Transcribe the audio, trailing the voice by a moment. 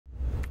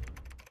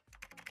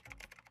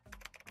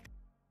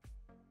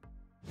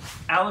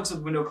Alex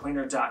with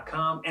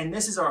windowcleaner.com, and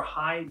this is our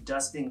high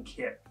dusting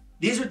kit.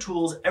 These are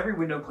tools every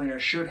window cleaner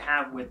should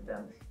have with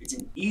them. It's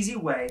an easy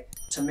way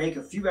to make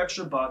a few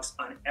extra bucks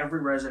on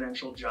every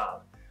residential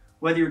job.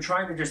 Whether you're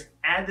trying to just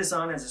add this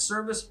on as a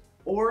service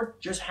or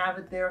just have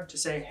it there to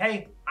say,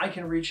 hey, I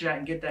can reach out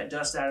and get that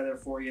dust out of there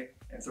for you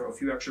and throw a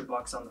few extra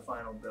bucks on the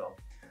final bill.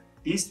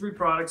 These three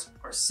products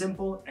are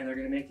simple and they're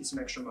gonna make you some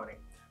extra money.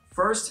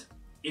 First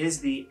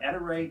is the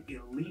Ettore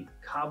Elite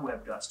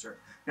Cobweb Duster.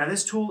 Now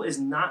this tool is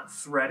not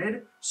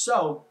threaded,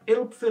 so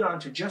it'll fit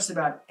onto just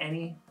about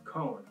any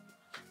cone.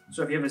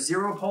 So if you have a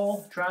zero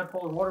pole, trad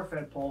pole, or water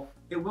fed pole,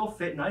 it will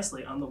fit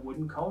nicely on the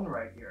wooden cone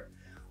right here.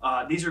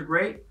 These are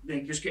great.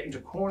 They just get into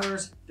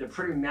corners. They're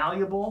pretty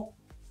malleable,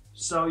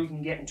 so you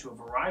can get into a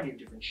variety of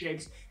different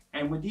shapes.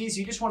 And with these,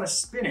 you just want to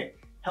spin it.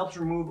 Helps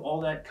remove all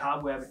that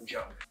cobweb and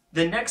junk.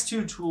 The next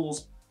two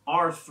tools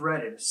are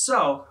threaded.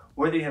 So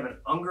whether you have an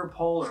Unger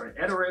pole or an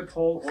Ettore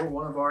pole or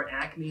one of our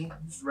Acme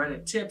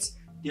threaded tips,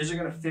 these are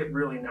going to fit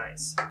really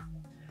nice.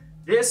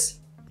 This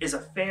is a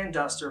fan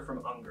duster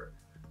from Unger.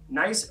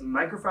 Nice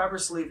microfiber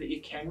sleeve that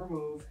you can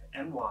remove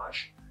and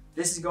wash.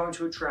 This is going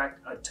to attract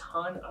a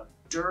ton of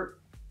dirt,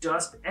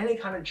 dust, any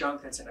kind of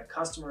junk that's in a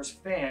customer's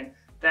fan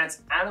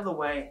that's out of the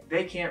way,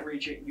 they can't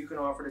reach it, you can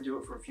offer to do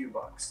it for a few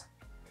bucks.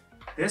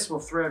 This will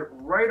thread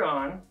right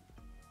on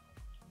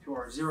to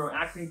our Zero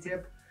Acme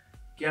tip,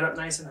 get up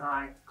nice and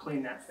high,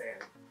 clean that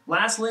fan.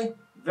 Lastly,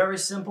 very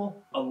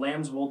simple, a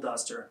lamb's wool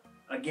duster.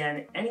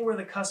 Again, anywhere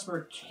the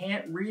customer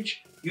can't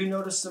reach, you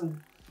notice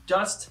some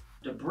dust,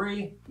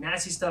 debris,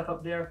 nasty stuff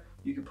up there,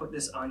 you can put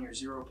this on your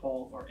zero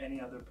pole or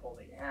any other pole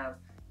that you have.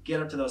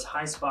 Get up to those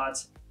high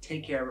spots,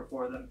 take care of it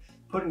for them,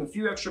 putting a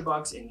few extra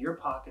bucks in your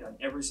pocket on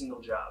every single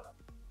job.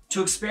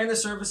 To expand the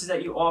services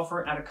that you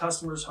offer at a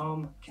customer's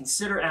home,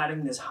 consider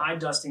adding this high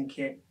dusting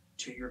kit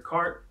to your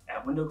cart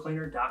at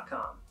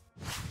windowcleaner.com.